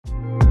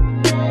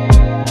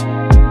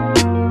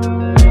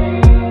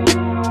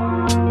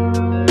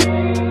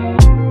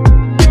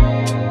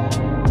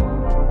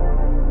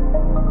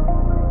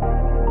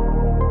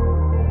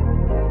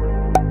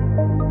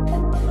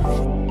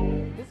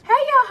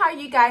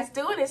guys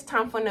doing? It's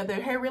time for another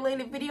hair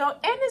related video, and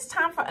it's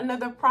time for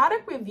another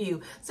product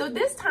review. So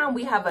this time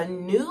we have a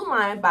new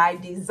line by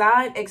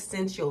Design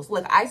Essentials.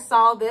 Look, I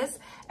saw this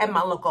at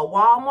my local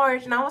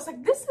Walmart and I was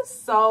like, this is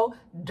so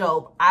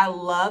dope. I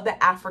love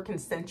the African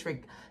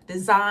centric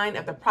design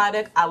of the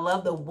product. I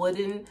love the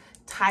wooden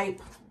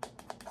type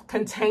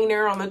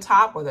container on the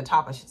top, or the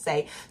top I should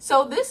say.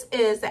 So this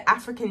is the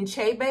African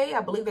Chebe, I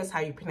believe that's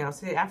how you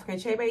pronounce it, African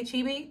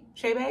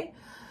Chebe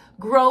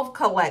Grove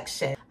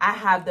collection. I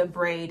have the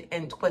Braid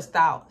and Twist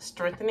Out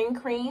Strengthening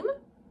Cream.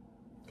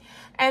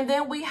 And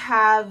then we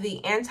have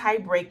the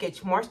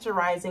Anti-Breakage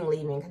Moisturizing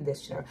Leave-In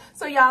Conditioner.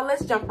 So y'all,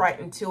 let's jump right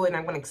into it. And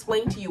I'm going to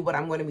explain to you what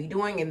I'm going to be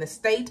doing in the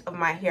state of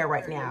my hair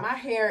right now. My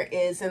hair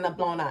is in a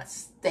blown out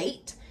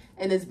state.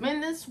 And it's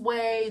been this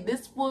way.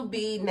 This will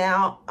be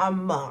now a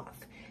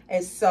month.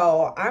 And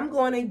so I'm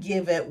going to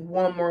give it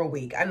one more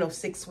week. I know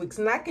 6 weeks,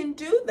 and I can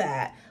do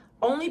that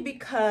only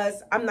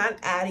because I'm not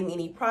adding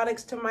any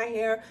products to my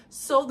hair.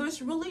 So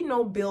there's really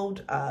no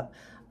build up.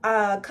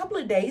 A couple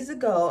of days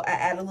ago, I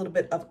added a little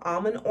bit of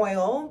almond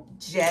oil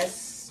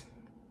just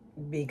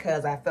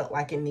because I felt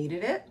like it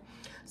needed it.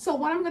 So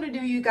what I'm going to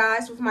do, you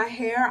guys, with my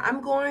hair,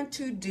 I'm going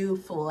to do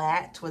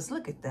flat twists.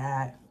 Look at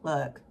that.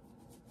 Look.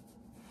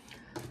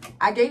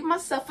 I gave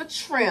myself a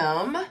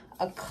trim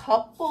a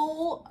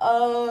couple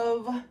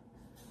of,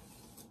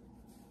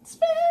 it's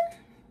been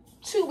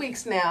 2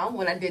 weeks now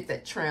when I did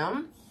that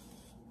trim.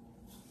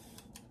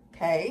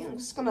 Okay, I'm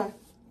just gonna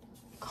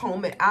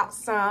comb it out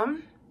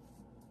some.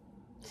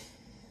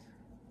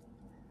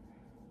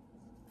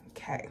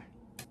 Okay.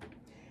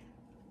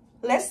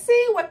 Let's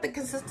see what the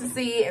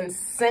consistency and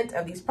scent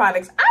of these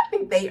products. I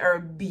think they are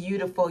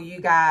beautiful,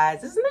 you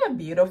guys. Isn't that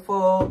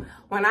beautiful?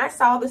 When I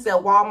saw this at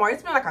Walmart,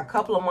 it's been like a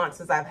couple of months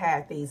since I've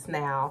had these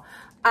now.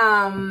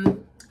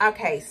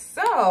 Okay,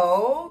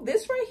 so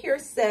this right here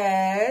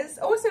says,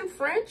 oh, it's in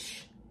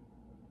French.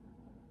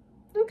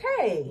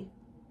 Okay.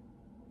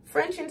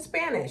 French and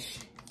Spanish.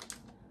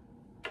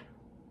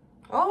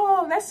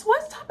 Oh, that's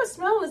what type of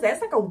smell is that?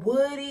 It's like a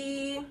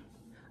woody,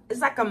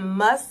 it's like a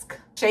musk.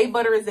 Shea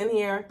butter is in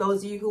here.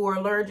 Those of you who are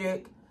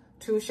allergic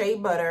to shea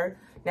butter.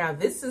 Now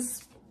this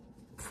is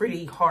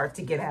pretty hard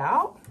to get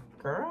out,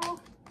 girl.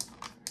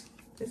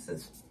 This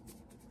is,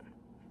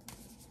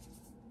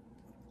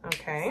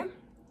 okay.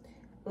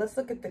 Let's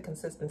look at the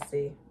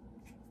consistency.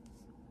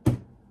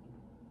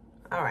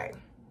 All right.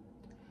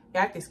 You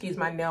have to excuse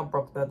my nail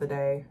broke the other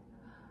day.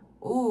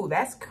 Ooh,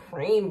 that's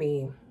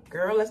creamy.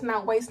 Girl, let's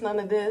not waste none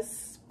of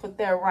this. Put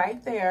that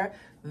right there.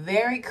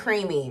 Very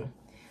creamy.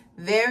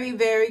 Very,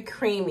 very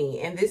creamy.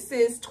 And this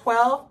is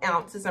 12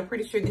 ounces. I'm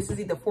pretty sure this is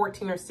either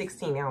 14 or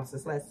 16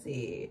 ounces. Let's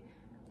see.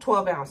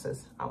 12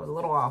 ounces. I was a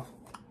little off.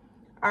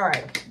 All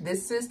right.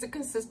 This is the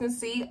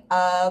consistency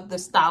of the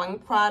styling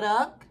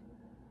product.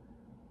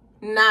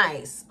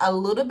 Nice. A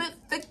little bit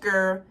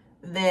thicker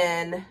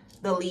than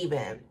the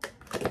leave-in.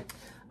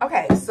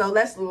 Okay, so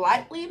let's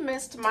lightly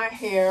mist my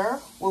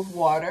hair with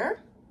water.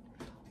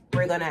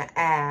 We're gonna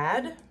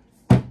add,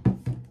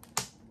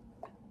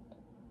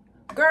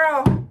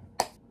 girl,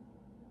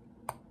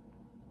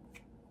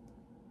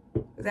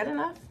 is that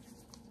enough?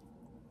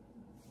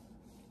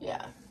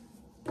 Yeah.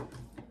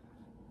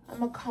 I'm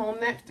gonna comb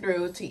that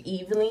through to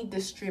evenly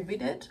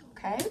distribute it,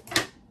 okay?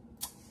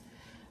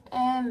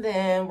 And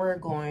then we're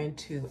going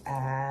to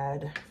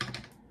add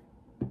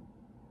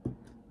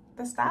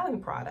the styling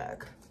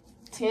product.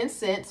 10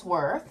 cents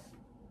worth.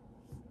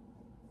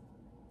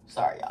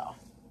 Sorry, y'all.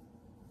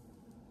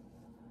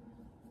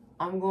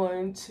 I'm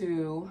going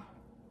to,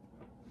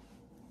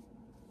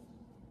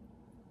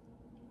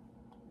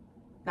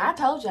 now I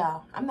told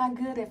y'all, I'm not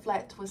good at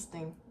flat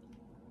twisting.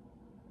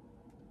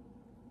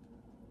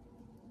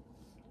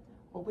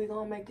 But we're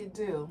gonna make it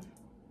do.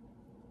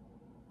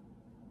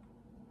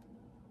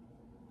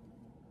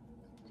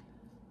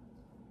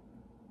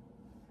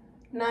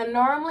 Now,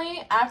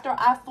 normally after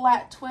I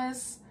flat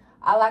twist,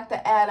 I like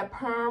to add a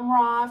perm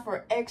rod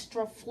for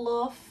extra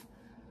fluff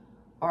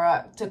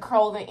or to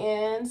curl the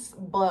ends,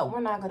 but we're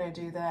not gonna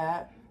do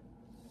that.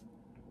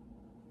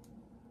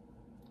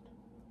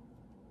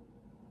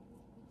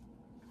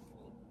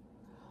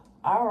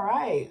 All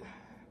right,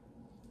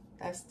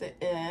 that's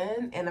the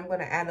end. And I'm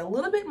gonna add a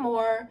little bit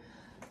more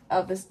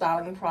of the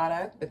styling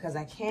product because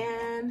I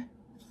can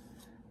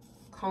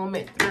comb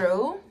it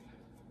through.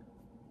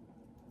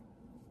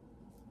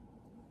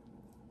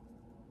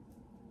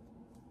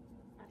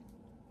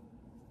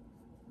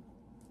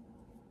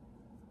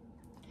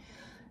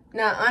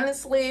 Now,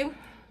 honestly,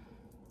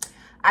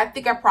 I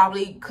think I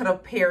probably could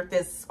have paired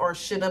this or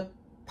should have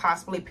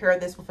possibly paired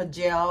this with a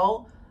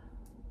gel.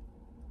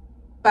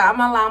 But I'm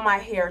gonna allow my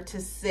hair to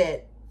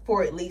sit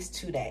for at least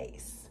 2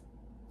 days.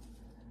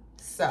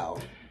 So,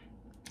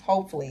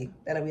 hopefully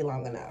that'll be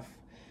long enough.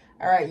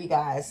 All right, you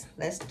guys,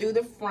 let's do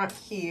the front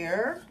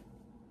here.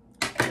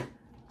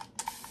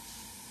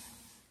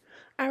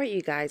 All right,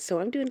 you guys, so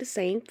I'm doing the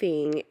same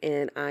thing,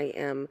 and I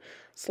am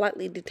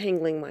slightly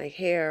detangling my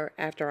hair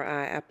after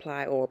I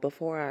apply, or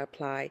before I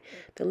apply,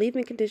 the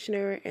leave-in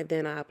conditioner, and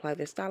then I apply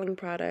the styling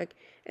product,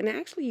 And I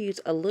actually use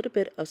a little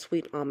bit of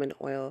sweet almond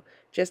oil,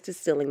 just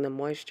distilling the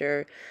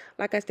moisture.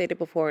 Like I stated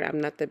before, I'm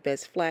not the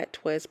best flat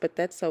twist, but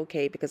that's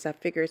okay because I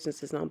figure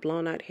since it's on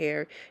blown out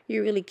hair,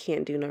 you really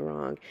can't do no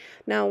wrong.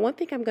 Now, one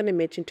thing I'm going to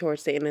mention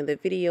towards the end of the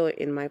video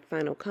in my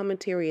final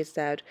commentary is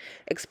that,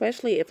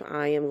 especially if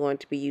I am going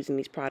to be using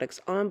these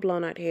products on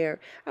blown out hair,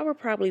 I will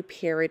probably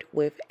pair it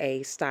with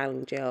a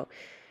styling gel.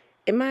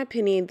 In my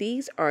opinion,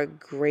 these are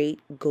great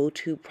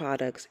go-to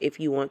products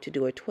if you want to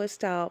do a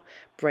twist out,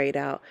 braid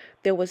out.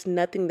 There was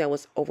nothing that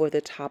was over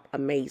the top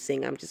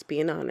amazing. I'm just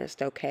being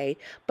honest, okay?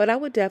 But I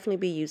would definitely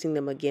be using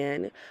them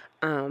again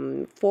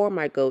for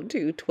my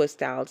go-to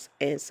twist outs.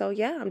 And so,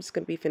 yeah, I'm just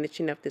going to be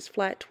finishing up this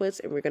flat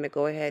twist, and we're going to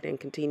go ahead and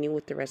continue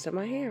with the rest of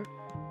my hair.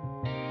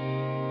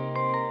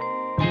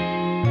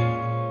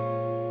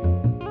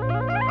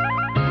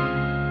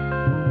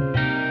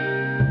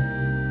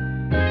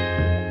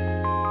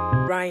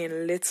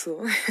 Ryan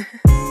Little.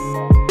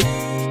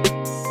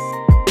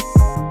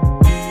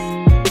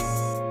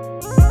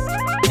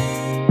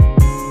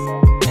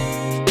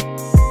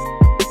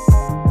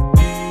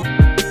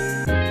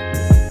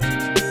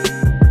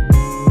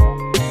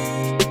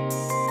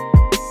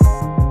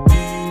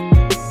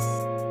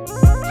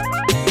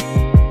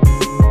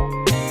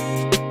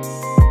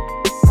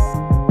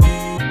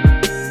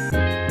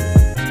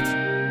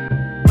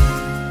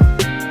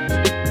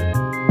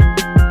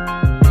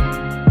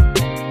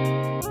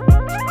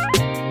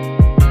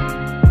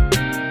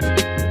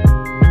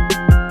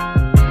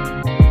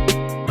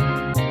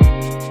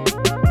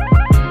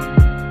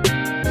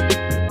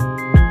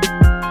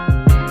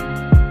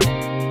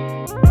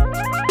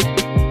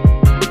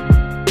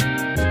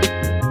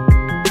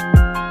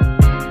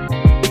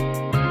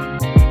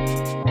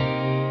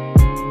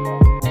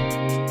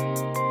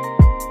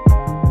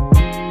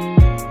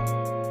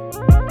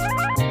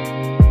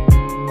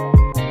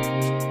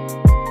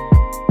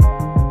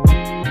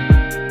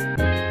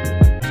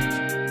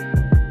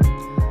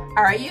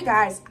 Alright, you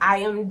guys, I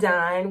am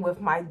done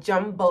with my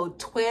jumbo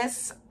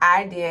twists.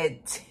 I did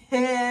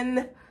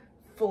 10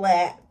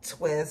 flat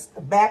twists.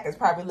 The back is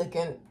probably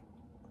looking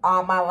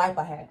all my life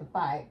I had to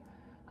fight.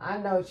 I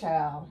know,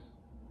 child.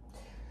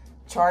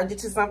 Charge it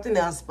to something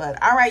else.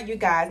 But alright, you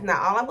guys,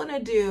 now all I'm going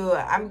to do,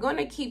 I'm going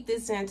to keep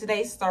this in.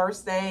 Today's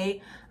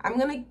Thursday. I'm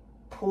going to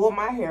pull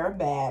my hair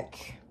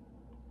back.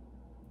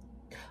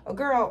 Oh,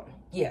 girl,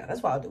 yeah,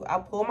 that's what I'll do.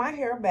 I'll pull my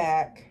hair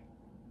back.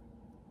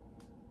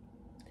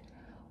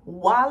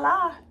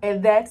 Voila,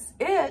 and that's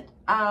it.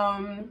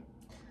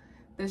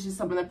 This is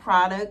some of the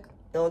product.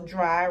 It'll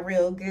dry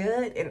real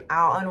good, and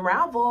I'll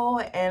unravel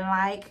in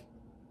like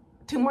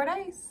 2 more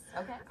days.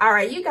 Okay. All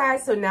right, you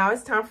guys, so now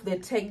it's time for the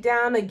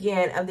takedown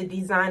again of the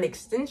Design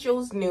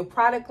Essentials new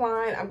product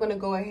line. I'm gonna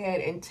go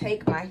ahead and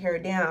take my hair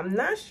down. I'm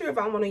not sure if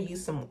I want to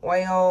use some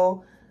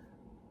oil.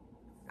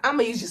 I'm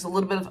gonna use just a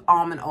little bit of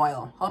almond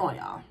oil. Hold on,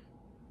 y'all.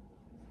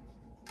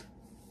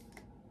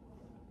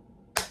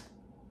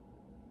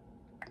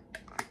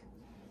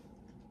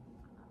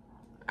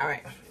 All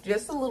right,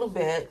 just a little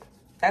bit.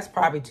 That's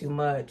probably too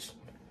much.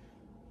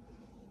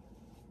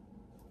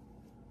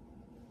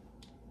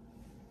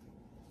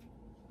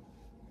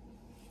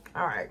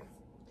 All right.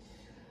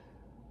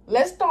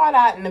 Let's start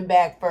out in the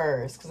back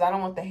first because I don't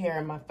want the hair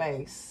in my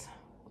face.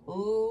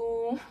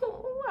 Ooh,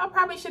 I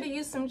probably should have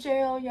used some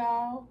gel,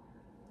 y'all.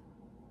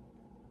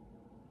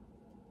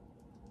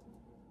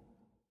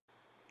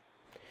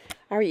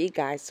 All right, you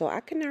guys, so I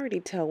can already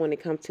tell when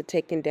it comes to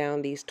taking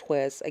down these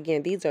twists.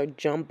 Again, these are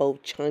jumbo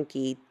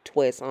chunky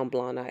twists on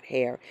blown out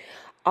hair.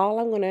 All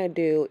I'm going to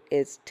do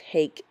is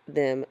take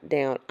them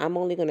down. I'm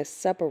only going to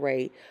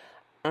separate,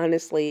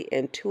 honestly,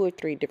 in 2 or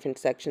 3 different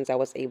sections I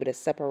was able to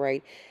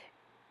separate.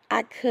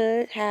 I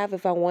could have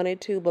if I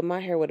wanted to, but my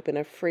hair would have been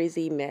a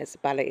frizzy mess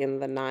by the end of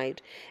the night.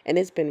 And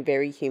it's been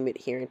very humid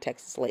here in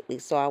Texas lately,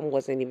 so I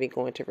wasn't even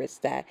going to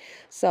risk that.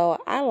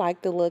 So I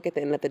like the look. At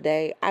the end of the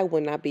day, I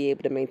would not be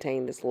able to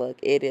maintain this look.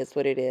 It is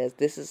what it is.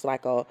 This is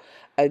like a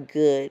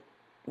good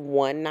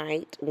one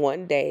night,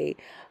 one day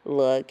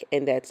look,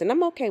 and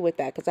I'm okay with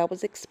that because I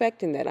was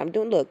expecting that.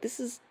 Look, this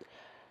is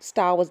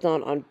style was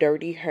done on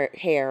dirty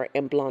hair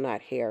and blown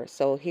out hair.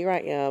 So here I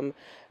am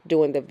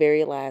doing the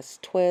very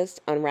last twist,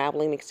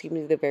 unraveling,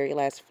 the very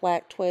last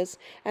flat twist,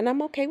 and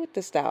I'm okay with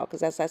the style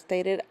because, as I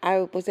stated,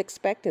 I was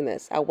expecting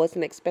this. I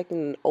wasn't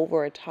expecting an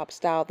over a top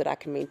style that I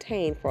can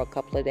maintain for a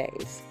couple of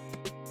days.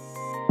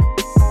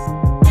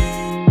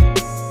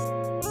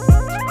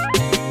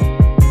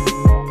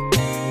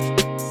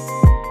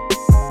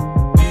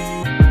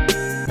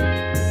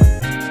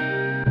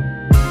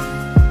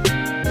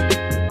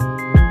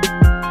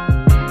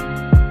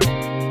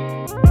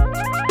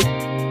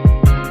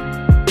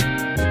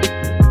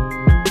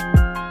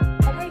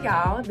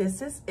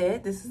 This is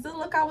it. This is the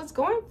look I was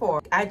going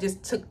for. I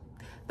just took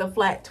the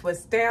flat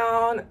twist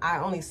down. I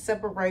only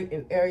separate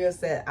in areas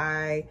that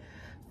I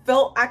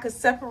felt I could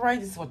separate.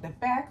 This is what the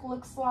back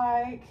looks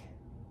like.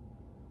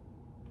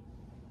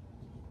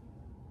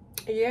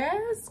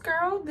 Yes,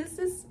 girl, this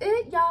is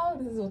it, y'all.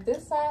 This is what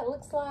this side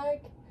looks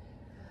like.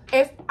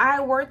 If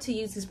I were to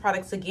use these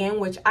products again,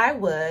 which I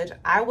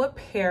would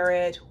pair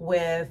it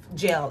with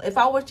gel if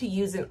I were to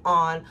use it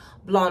on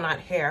blown out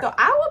hair. So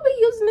I will be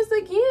using this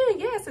again.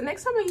 Yes, the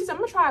next time I use it, I'm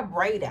gonna try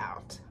Braid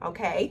out.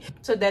 Okay,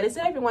 so that is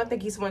it, everyone.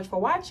 Thank you so much for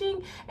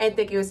watching, and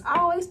thank you as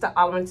always to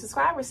all of my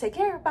subscribers. Take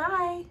care.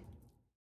 Bye.